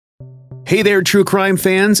Hey there, true crime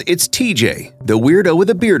fans, it's TJ, the weirdo with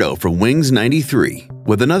a beardo from Wings 93,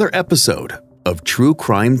 with another episode of True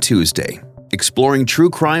Crime Tuesday, exploring true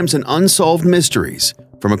crimes and unsolved mysteries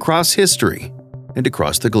from across history and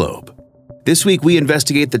across the globe. This week we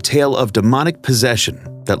investigate the tale of demonic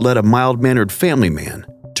possession that led a mild-mannered family man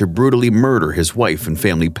to brutally murder his wife and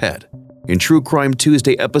family pet. In True Crime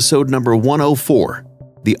Tuesday episode number 104,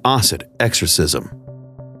 the Ossett exorcism.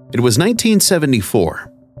 It was 1974.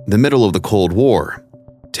 The middle of the Cold War.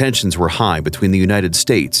 Tensions were high between the United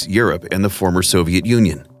States, Europe, and the former Soviet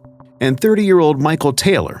Union. And 30-year-old Michael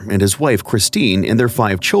Taylor and his wife Christine and their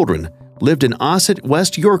 5 children lived in Ossett,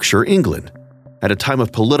 West Yorkshire, England. At a time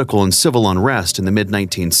of political and civil unrest in the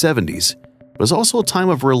mid-1970s, it was also a time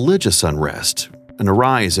of religious unrest and a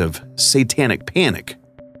rise of satanic panic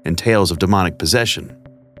and tales of demonic possession.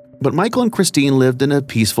 But Michael and Christine lived in a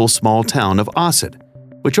peaceful small town of Ossett,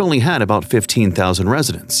 which only had about 15,000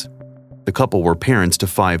 residents. The couple were parents to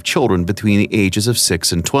 5 children between the ages of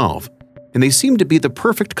 6 and 12, and they seemed to be the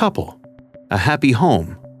perfect couple. A happy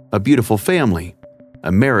home, a beautiful family,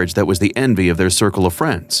 a marriage that was the envy of their circle of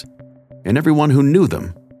friends, and everyone who knew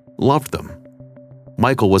them loved them.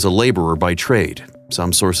 Michael was a laborer by trade.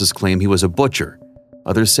 Some sources claim he was a butcher.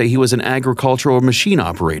 Others say he was an agricultural machine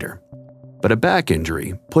operator. But a back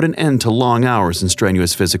injury put an end to long hours and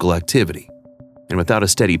strenuous physical activity. And without a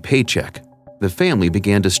steady paycheck, the family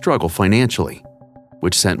began to struggle financially,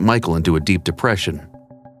 which sent Michael into a deep depression.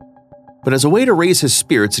 But as a way to raise his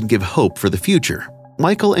spirits and give hope for the future,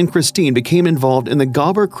 Michael and Christine became involved in the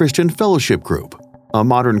Galber Christian Fellowship Group, a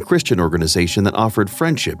modern Christian organization that offered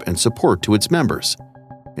friendship and support to its members,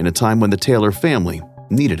 in a time when the Taylor family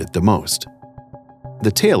needed it the most.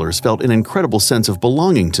 The Taylors felt an incredible sense of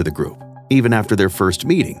belonging to the group, even after their first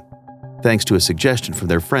meeting, thanks to a suggestion from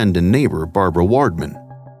their friend and neighbor, Barbara Wardman.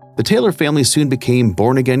 The Taylor family soon became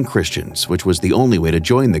born-again Christians, which was the only way to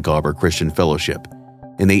join the Galber Christian Fellowship,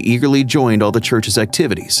 and they eagerly joined all the church's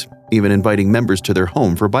activities, even inviting members to their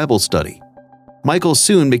home for Bible study. Michael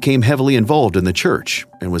soon became heavily involved in the church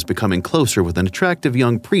and was becoming closer with an attractive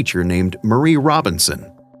young preacher named Marie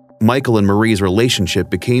Robinson. Michael and Marie's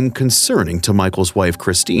relationship became concerning to Michael's wife,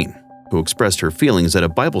 Christine, who expressed her feelings at a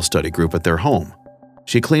Bible study group at their home.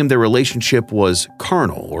 She claimed their relationship was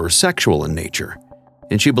carnal or sexual in nature,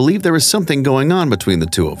 and she believed there was something going on between the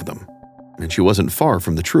two of them, and she wasn't far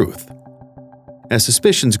from the truth. As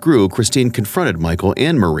suspicions grew, Christine confronted Michael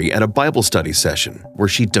and Marie at a Bible study session where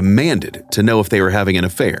she demanded to know if they were having an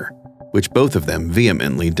affair, which both of them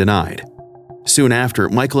vehemently denied. Soon after,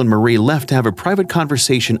 Michael and Marie left to have a private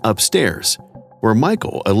conversation upstairs, where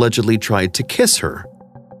Michael allegedly tried to kiss her,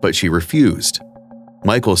 but she refused.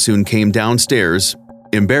 Michael soon came downstairs,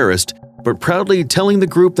 embarrassed, but proudly telling the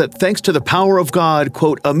group that thanks to the power of God,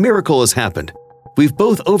 quote, a miracle has happened. We've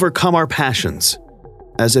both overcome our passions,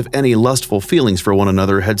 as if any lustful feelings for one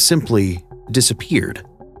another had simply disappeared.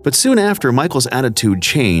 But soon after, Michael's attitude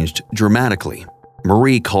changed dramatically.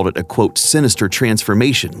 Marie called it a, quote, sinister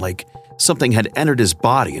transformation, like something had entered his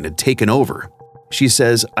body and had taken over. She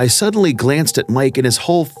says, I suddenly glanced at Mike and his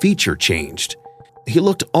whole feature changed. He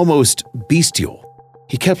looked almost bestial.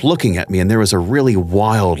 He kept looking at me and there was a really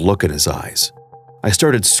wild look in his eyes. I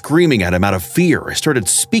started screaming at him out of fear. I started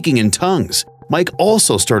speaking in tongues. Mike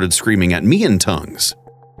also started screaming at me in tongues.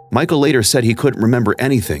 Michael later said he couldn't remember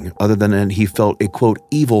anything other than that he felt a, quote,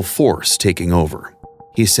 evil force taking over.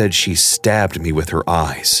 He said she stabbed me with her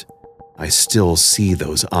eyes. I still see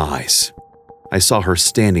those eyes. I saw her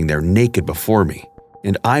standing there naked before me,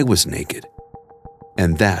 and I was naked.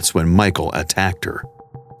 And that's when Michael attacked her.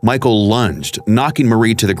 Michael lunged, knocking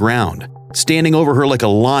Marie to the ground, standing over her like a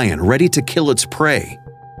lion ready to kill its prey.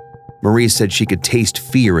 Marie said she could taste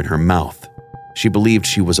fear in her mouth. She believed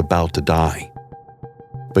she was about to die.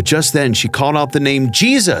 But just then she called out the name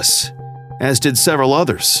Jesus, as did several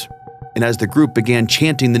others. And as the group began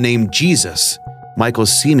chanting the name Jesus, Michael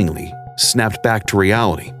seemingly snapped back to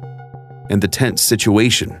reality, and the tense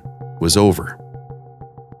situation was over.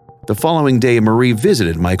 The following day, Marie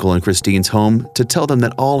visited Michael and Christine's home to tell them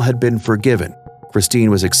that all had been forgiven.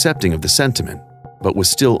 Christine was accepting of the sentiment, but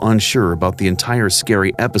was still unsure about the entire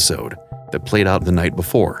scary episode that played out the night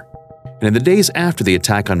before. And in the days after the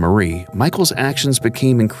attack on Marie, Michael's actions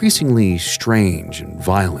became increasingly strange and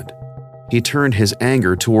violent. He turned his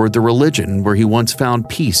anger toward the religion where he once found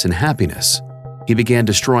peace and happiness. He began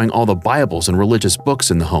destroying all the Bibles and religious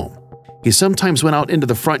books in the home. He sometimes went out into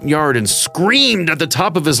the front yard and screamed at the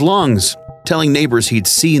top of his lungs, telling neighbors he'd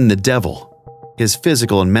seen the devil. His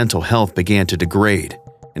physical and mental health began to degrade,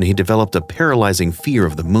 and he developed a paralyzing fear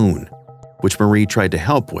of the moon, which Marie tried to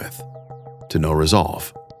help with, to no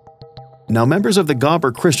resolve. Now, members of the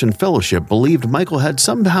Gobber Christian Fellowship believed Michael had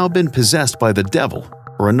somehow been possessed by the devil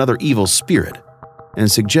or another evil spirit and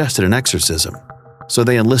suggested an exorcism. So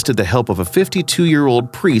they enlisted the help of a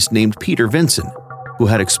 52-year-old priest named Peter Vincent, who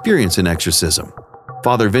had experience in exorcism.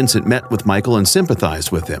 Father Vincent met with Michael and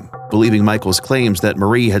sympathized with him, believing Michael's claims that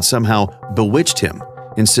Marie had somehow bewitched him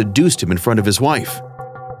and seduced him in front of his wife.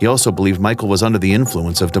 He also believed Michael was under the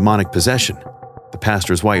influence of demonic possession. The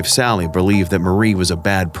pastor's wife, Sally, believed that Marie was a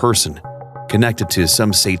bad person, connected to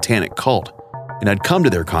some satanic cult, and had come to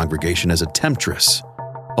their congregation as a temptress.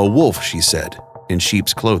 A wolf, she said, in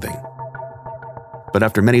sheep's clothing. But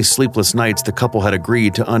after many sleepless nights, the couple had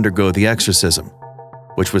agreed to undergo the exorcism,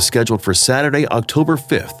 which was scheduled for Saturday, October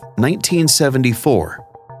 5th, 1974,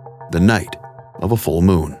 the night of a full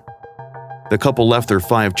moon. The couple left their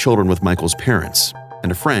 5 children with Michael's parents,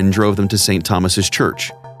 and a friend drove them to St. Thomas's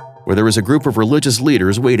Church, where there was a group of religious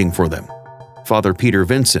leaders waiting for them. Father Peter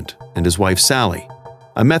Vincent and his wife Sally,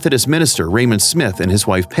 a Methodist minister Raymond Smith and his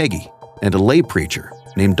wife Peggy, and a lay preacher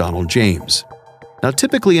named Donald James. Now,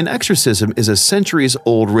 typically an exorcism is a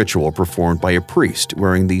centuries-old ritual performed by a priest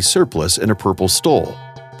wearing the surplice and a purple stole.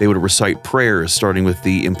 They would recite prayers starting with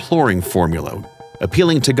the imploring formula,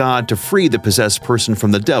 appealing to God to free the possessed person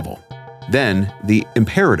from the devil. Then, the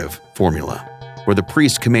imperative formula, where the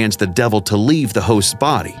priest commands the devil to leave the host's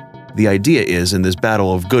body. The idea is, in this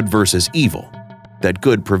battle of good versus evil, that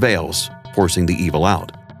good prevails, forcing the evil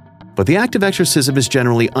out. But the act of exorcism is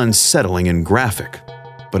generally unsettling and graphic.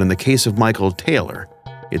 But in the case of Michael Taylor,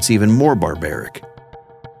 it's even more barbaric.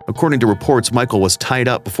 According to reports, Michael was tied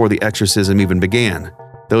up before the exorcism even began.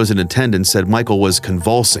 Those in attendance said Michael was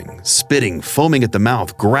convulsing, spitting, foaming at the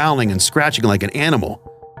mouth, growling and scratching like an animal,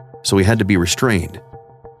 so he had to be restrained.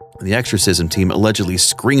 The exorcism team allegedly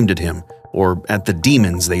screamed at him, or at the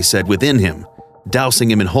demons, they said, within him, dousing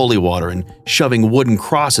him in holy water and shoving wooden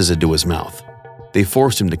crosses into his mouth. They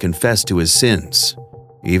forced him to confess to his sins,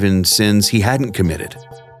 even sins he hadn't committed.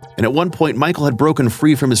 And at one point, Michael had broken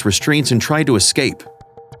free from his restraints and tried to escape.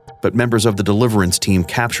 But members of the deliverance team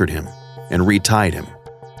captured him and retied him.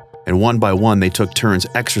 And one by one, they took turns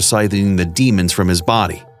exorcising the demons from his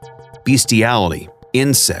body. Bestiality,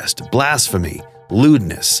 incest, blasphemy,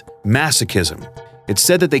 lewdness, masochism. It's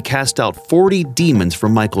said that they cast out 40 demons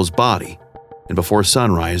from Michael's body, and before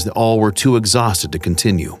sunrise, all were too exhausted to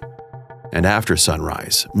continue. And after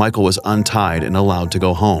sunrise, Michael was untied and allowed to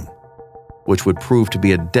go home, which would prove to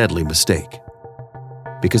be a deadly mistake.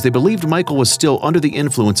 Because they believed Michael was still under the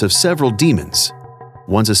influence of several demons,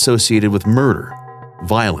 ones associated with murder,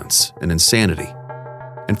 violence, and insanity.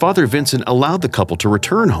 And Father Vincent allowed the couple to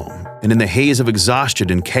return home, and in the haze of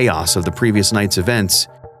exhaustion and chaos of the previous night's events,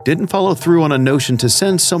 didn't follow through on a notion to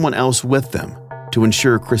send someone else with them to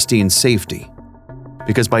ensure Christine's safety.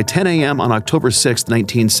 Because by 10 a.m. on October 6,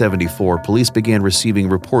 1974, police began receiving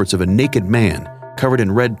reports of a naked man covered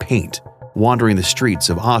in red paint wandering the streets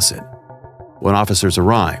of Ossett. When officers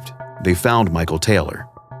arrived, they found Michael Taylor,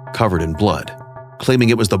 covered in blood, claiming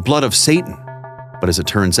it was the blood of Satan. But as it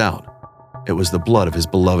turns out, it was the blood of his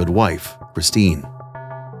beloved wife, Christine.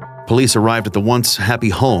 Police arrived at the once happy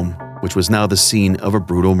home, which was now the scene of a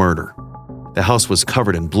brutal murder. The house was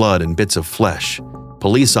covered in blood and bits of flesh.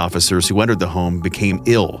 Police officers who entered the home became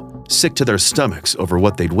ill, sick to their stomachs over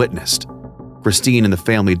what they'd witnessed. Christine and the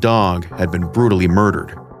family dog had been brutally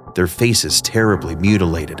murdered, their faces terribly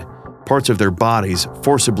mutilated, parts of their bodies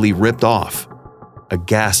forcibly ripped off. A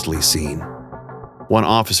ghastly scene. One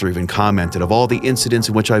officer even commented, "Of all the incidents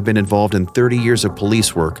in which I've been involved in 30 years of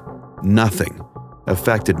police work, nothing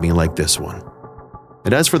affected me like this one."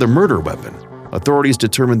 And as for the murder weapon, authorities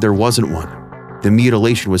determined there wasn't one. The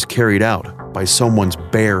mutilation was carried out by someone's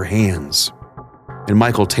bare hands. And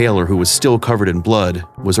Michael Taylor, who was still covered in blood,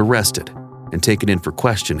 was arrested and taken in for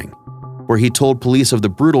questioning, where he told police of the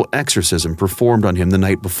brutal exorcism performed on him the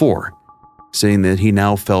night before, saying that he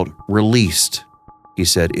now felt released. He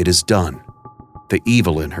said, "It is done. The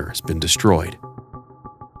evil in her has been destroyed."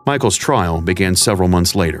 Michael's trial began several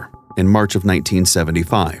months later, in March of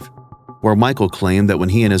 1975, where Michael claimed that when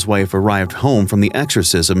he and his wife arrived home from the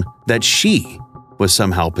exorcism, that she was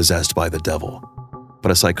somehow possessed by the devil.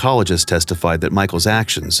 But a psychologist testified that Michael's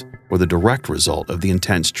actions were the direct result of the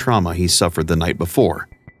intense trauma he suffered the night before,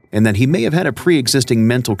 and that he may have had a pre-existing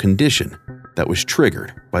mental condition that was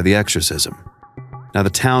triggered by the exorcism. Now,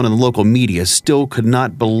 the town and the local media still could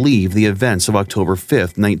not believe the events of October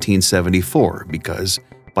 5th, 1974, because,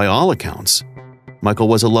 by all accounts, Michael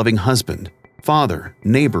was a loving husband, father,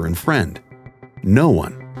 neighbor, and friend. No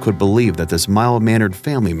one could believe that this mild-mannered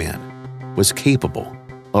family man was capable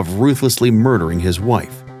of ruthlessly murdering his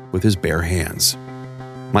wife with his bare hands.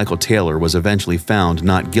 Michael Taylor was eventually found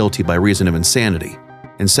not guilty by reason of insanity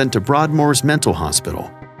and sent to Broadmoor's Mental Hospital,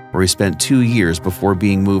 where he spent 2 years before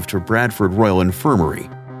being moved to Bradford Royal Infirmary,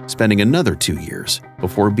 spending another 2 years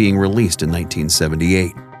before being released in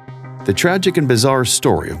 1978. The tragic and bizarre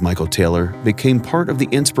story of Michael Taylor became part of the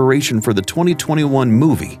inspiration for the 2021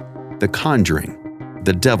 movie, The Conjuring: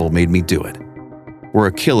 The Devil Made Me Do It, where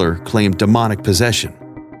a killer claimed demonic possession,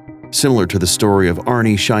 similar to the story of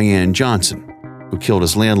Arnie Cheyenne Johnson, who killed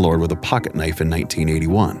his landlord with a pocket knife in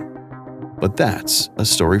 1981. But that's a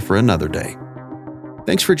story for another day.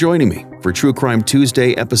 Thanks for joining me for True Crime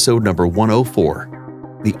Tuesday episode number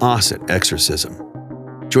 104, The Ossett Exorcism.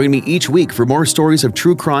 Join me each week for more stories of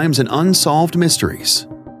true crimes and unsolved mysteries.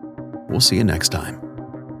 We'll see you next time.